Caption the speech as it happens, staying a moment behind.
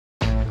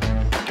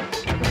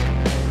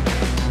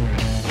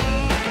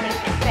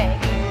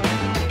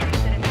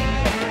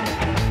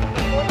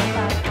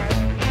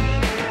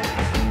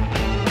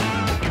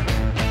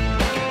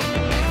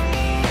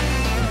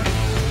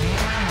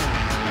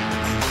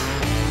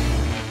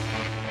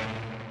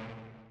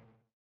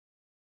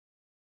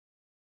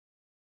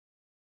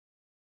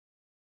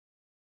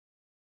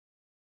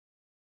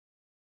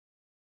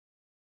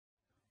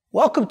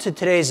Welcome to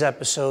today's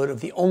episode of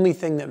The Only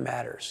Thing That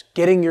Matters,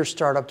 getting your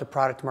startup to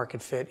product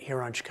market fit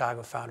here on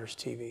Chicago Founders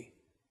TV.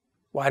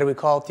 Why do we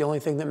call it The Only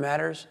Thing That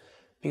Matters?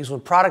 Because when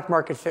product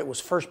market fit was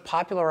first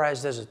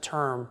popularized as a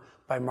term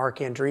by Mark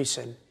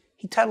Andreessen,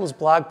 he titled his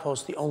blog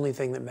post The Only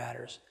Thing That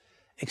Matters,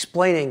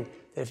 explaining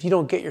that if you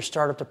don't get your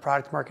startup to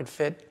product market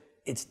fit,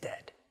 it's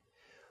dead.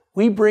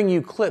 We bring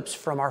you clips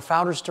from our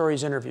Founder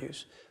Stories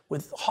interviews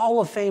with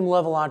Hall of Fame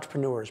level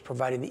entrepreneurs,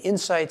 providing the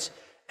insights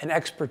and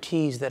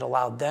expertise that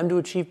allowed them to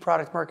achieve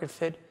product market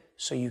fit,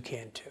 so you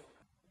can too.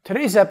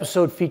 Today's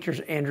episode features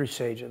Andrew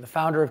Sieja, the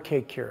founder of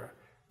kCura.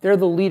 They're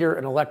the leader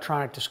in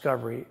electronic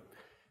discovery.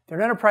 They're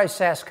an enterprise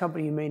SaaS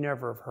company you may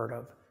never have heard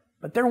of,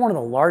 but they're one of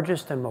the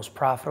largest and most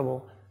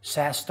profitable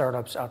SaaS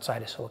startups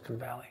outside of Silicon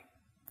Valley.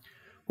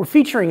 We're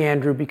featuring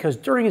Andrew because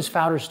during his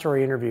Founder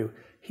Story interview,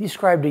 he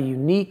described a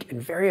unique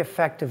and very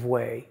effective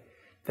way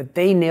that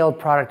they nailed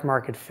product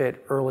market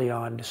fit early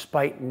on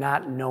despite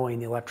not knowing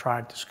the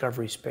electronic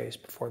discovery space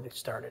before they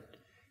started.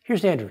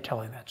 Here's Andrew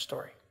telling that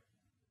story.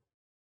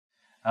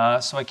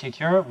 So at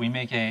kCura, we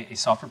make a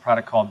software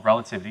product called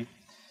Relativity.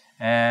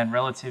 And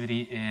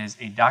Relativity is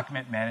a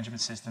document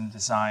management system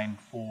designed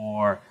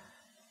for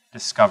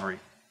discovery.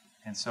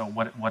 And so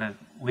what is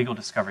legal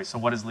discovery? So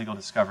what is legal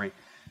discovery?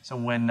 So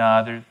when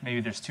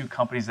maybe there's two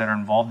companies that are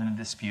involved in a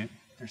dispute,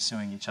 they're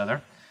suing each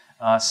other.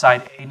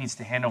 Side A needs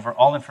to hand over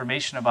all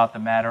information about the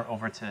matter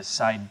over to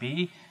side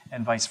B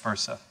and vice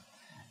versa.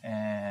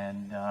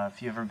 And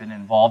if you've ever been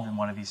involved in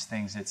one of these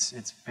things,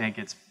 it's big,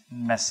 it's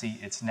messy,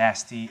 it's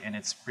nasty, and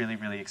it's really,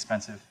 really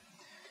expensive.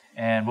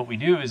 And what we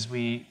do is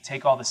we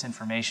take all this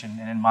information,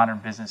 and in modern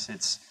business,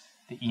 it's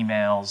the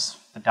emails,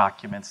 the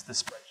documents, the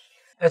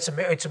spreadsheets.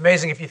 It's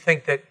amazing if you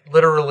think that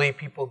literally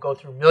people go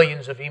through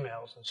millions of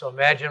emails. And so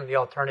imagine the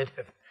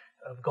alternative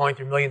of going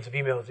through millions of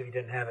emails if you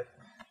didn't have it.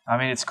 I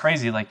mean, it's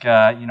crazy. Like,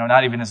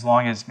 not even as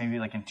long as maybe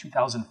like in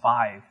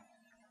 2005,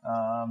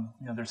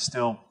 there's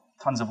still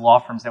tons of law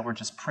firms that were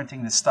just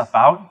printing this stuff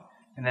out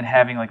and then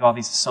having like all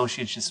these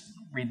associates just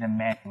read them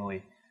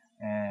manually.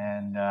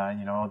 And,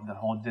 the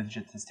whole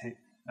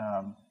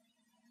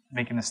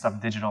making this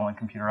stuff digital and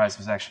computerized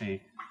was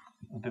actually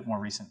a bit more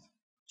recent.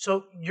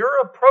 So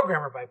you're a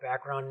programmer by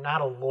background,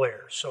 not a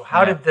lawyer. So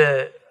where did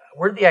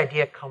the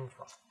idea come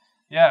from?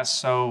 Yeah,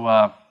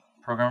 so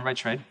programmer by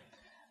trade.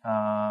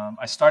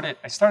 I started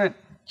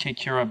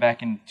kCura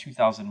back in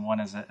 2001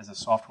 as a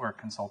software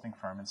consulting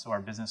firm, and so our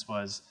business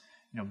was,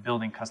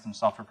 building custom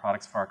software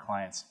products for our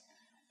clients.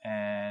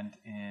 And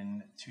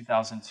in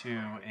 2002,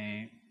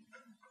 a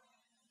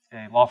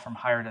law firm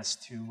hired us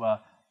to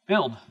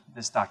build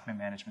this document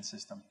management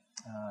system.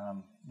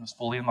 It was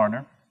Foley and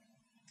Lardner,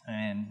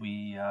 and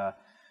we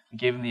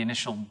gave them the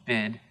initial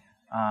bid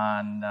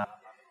on the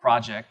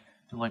project.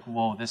 They're like,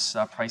 "Whoa, this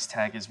price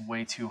tag is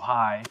way too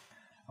high."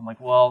 I'm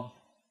like, "Well,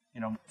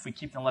 if we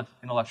keep the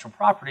intellectual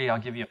property, I'll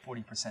give you a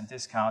 40%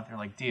 discount." They're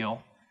like,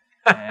 "Deal."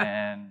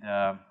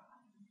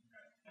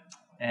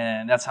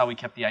 And that's how we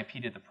kept the IP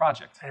to the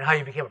project. And how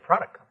you became a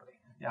product company.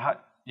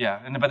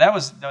 Yeah. But that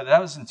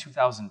was in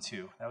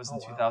 2002. That was in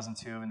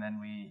 2002, and then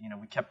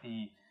we kept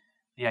the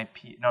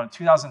IP. No, in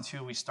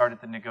 2002 we started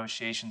the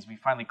negotiations. We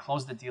finally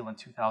closed the deal in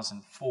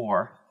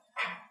 2004.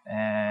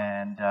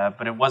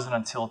 But it wasn't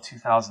until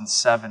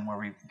 2007 where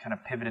we kind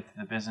of pivoted to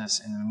the business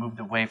and moved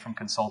away from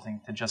consulting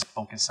to just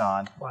focus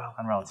on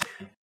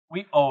Relativity.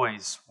 We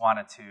always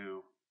wanted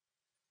to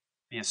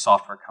be a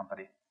software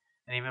company.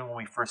 And even when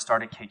we first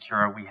started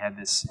kCura, we had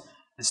this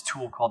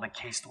tool called the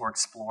kStore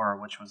Explorer,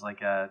 which was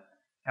like a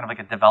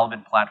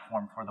development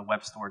platform for the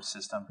web storage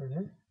system.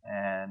 Mm-hmm.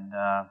 And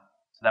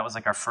so that was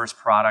like our first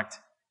product,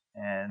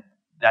 and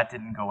that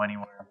didn't go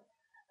anywhere.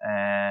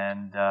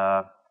 And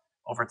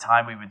over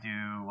time, we would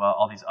do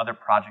all these other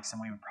projects,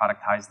 and we would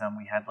productize them.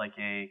 We had like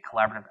a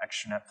collaborative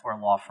extranet for a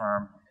law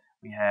firm.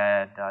 We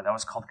had that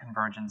was called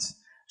Convergence.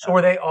 So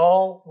were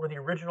the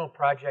original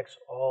projects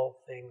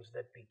all things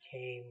that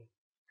became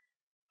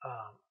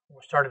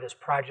started as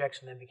projects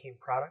and then became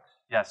products?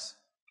 Yes.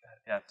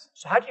 Yes.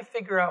 So how did you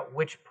figure out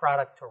which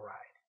product to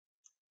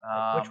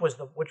ride? Which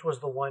was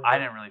the one? I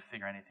didn't really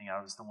figure anything out.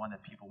 It was the one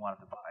that people wanted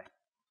to buy.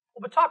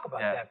 Well, but talk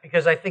about that,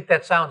 because I think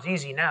that sounds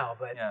easy now,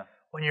 but. Yeah.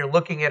 When you're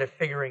looking at it,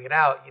 figuring it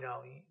out,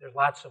 there's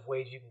lots of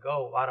ways you can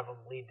go. A lot of them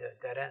lead to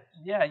dead ends.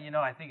 Yeah,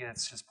 I think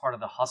it's just part of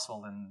the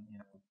hustle and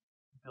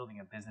building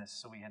a business.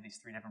 So we had these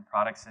three different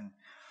products,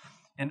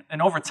 and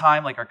over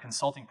time, like our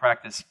consulting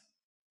practice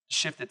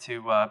shifted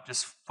to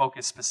just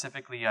focus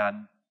specifically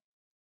on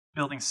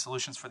building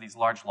solutions for these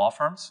large law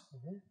firms.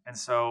 Mm-hmm.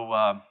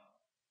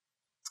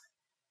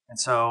 And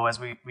so as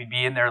we'd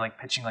be in there like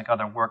pitching like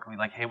other work, we'd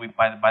like, hey,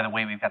 by the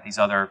way, we've got these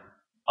other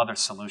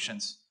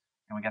solutions.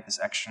 And we got this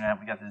extranet,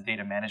 we got this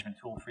data management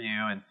tool for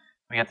you, and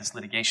we got this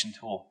litigation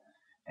tool.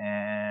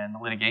 And the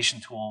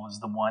litigation tool was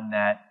the one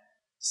that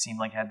seemed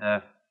like had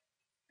the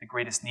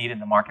greatest need in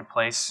the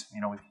marketplace. We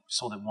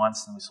sold it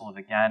once, and we sold it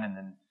again, and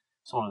then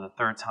sold it the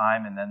third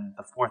time, and then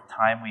the fourth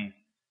time we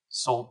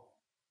sold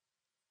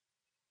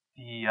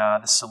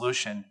the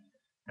solution.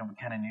 We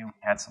kind of knew we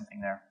had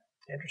something there.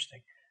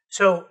 Interesting.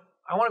 So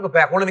I want to go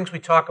back. One of the things we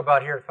talk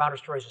about here at Founder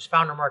Stories is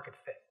founder market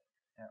fit.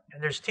 Yeah.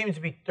 And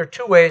there are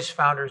two ways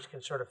founders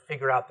can sort of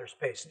figure out their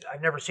space.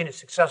 I've never seen a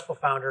successful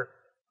founder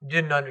who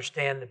didn't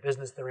understand the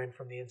business they're in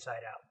from the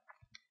inside out.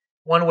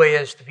 One way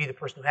is to be the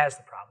person who has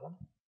the problem,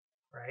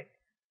 right?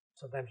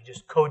 Sometimes you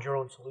just code your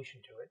own solution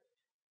to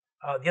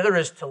it. The other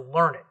is to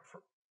learn it,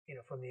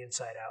 from the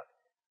inside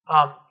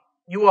out.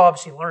 You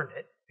obviously learned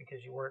it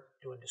because you weren't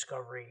doing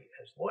discovery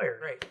as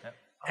lawyers. Right. Yep.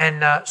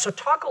 And so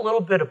talk a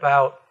little bit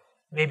about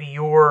maybe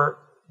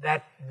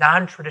that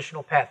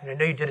non-traditional path. I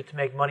know you did it to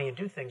make money and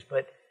do things,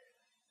 but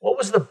what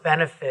was the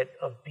benefit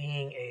of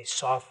being a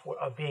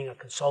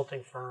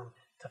consulting firm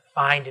to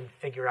find and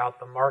figure out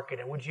the market?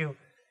 And did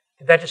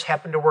that just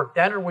happen to work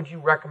then, or would you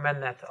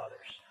recommend that to others?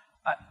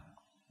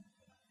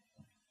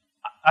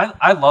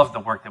 I love the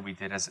work that we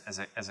did as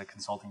a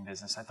consulting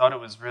business. I thought it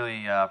was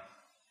really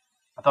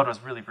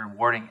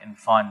rewarding and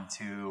fun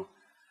to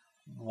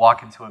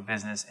walk into a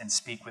business and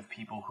speak with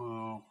people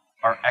who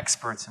are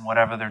experts in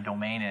whatever their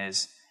domain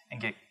is, and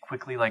get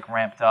quickly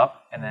ramped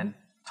up, and then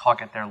talk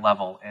at their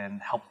level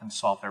and help them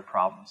solve their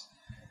problems.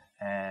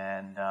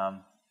 And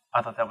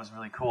I thought that was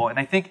really cool. And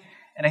I think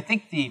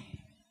the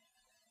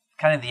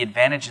kind of the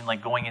advantage in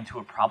going into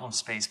a problem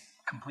space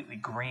completely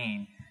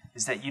green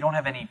is that you don't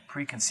have any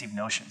preconceived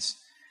notions.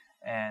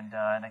 And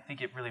I think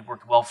it really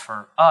worked well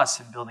for us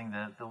in building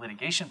the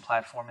litigation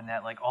platform, in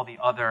that all the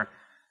other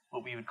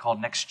what we would call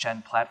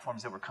next-gen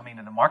platforms that were coming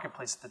into the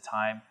marketplace at the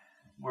time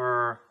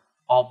were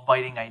all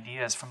biting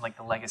ideas from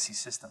the legacy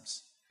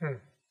systems,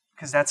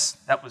 because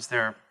that was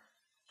their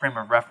frame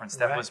of reference.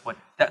 That was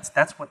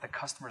that's what the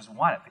customers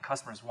wanted. The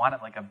customers wanted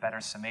a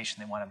better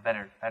summation. They wanted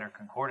better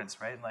concordance,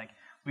 right?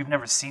 We've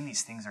never seen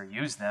these things or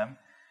used them,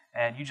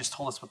 and you just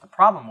told us what the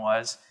problem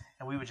was,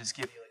 and we would just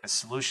give you a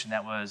solution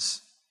that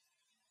was,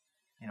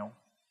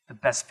 the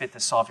best fit to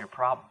solve your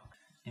problem.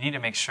 You need to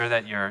make sure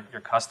that your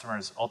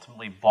customers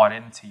ultimately bought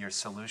into your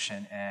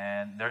solution,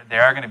 and they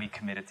are going to be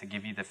committed to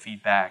give you the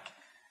feedback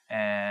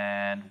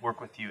and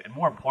work with you, and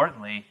more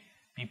importantly,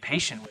 be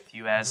patient with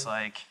you as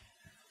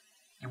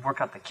you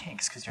work out the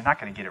kinks, because you're not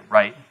going to get it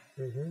right,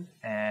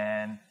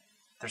 and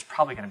there's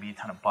probably going to be a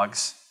ton of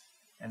bugs,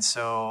 and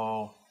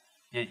so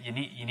you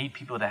need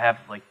people to have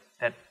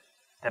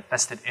that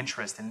vested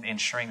interest in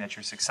ensuring that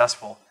you're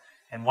successful,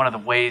 and one of the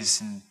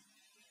ways in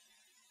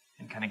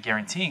kind of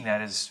guaranteeing that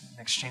is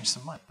exchange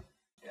some money.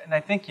 And I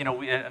think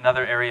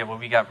another area where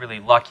we got really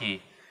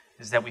lucky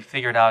is that we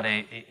figured out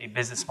a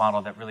business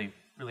model that really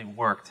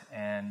worked,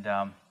 and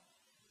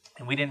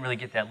we didn't really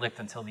get that licked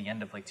until the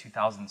end of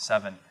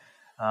 2007,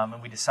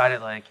 and we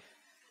decided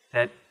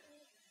that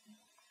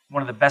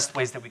one of the best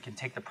ways that we can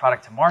take the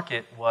product to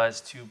market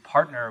was to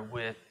partner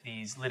with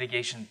these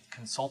litigation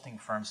consulting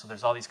firms. So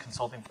there's all these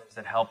consulting firms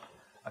that help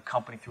a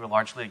company through a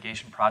large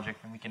litigation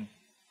project, and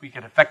we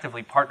could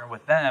effectively partner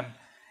with them,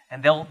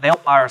 and they'll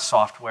buy our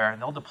software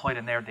and they'll deploy it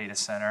in their data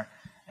center,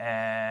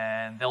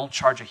 and they'll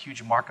charge a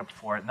huge markup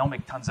for it, and they'll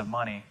make tons of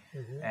money,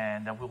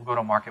 and we'll go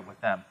to market with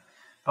them.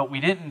 But we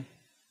didn't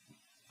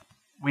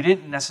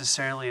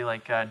necessarily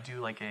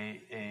do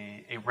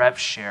a rev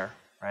share,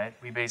 right?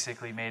 We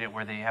basically made it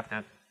where they have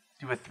to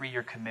do a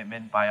 3-year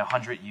commitment by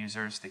 100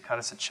 users. They cut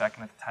us a check,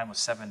 and at the time it was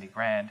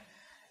 $70,000,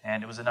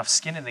 and it was enough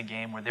skin in the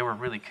game where they were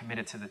really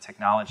committed to the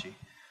technology.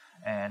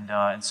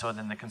 And so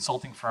then the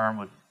consulting firm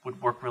would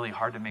work really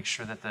hard to make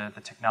sure that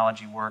the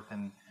technology worked,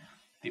 and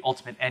the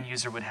ultimate end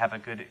user would have a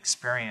good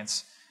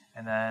experience.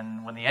 And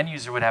then when the end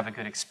user would have a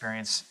good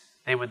experience,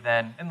 they would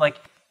then, and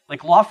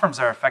law firms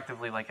are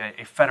effectively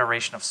a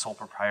federation of sole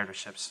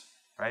proprietorships,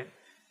 right?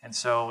 And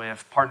so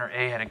if partner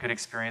A had a good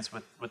experience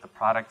with the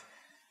product,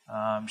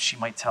 she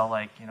might tell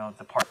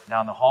the partner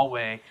down the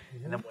hallway,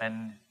 and then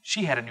when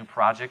she had a new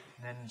project,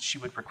 then she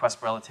would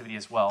request Relativity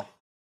as well.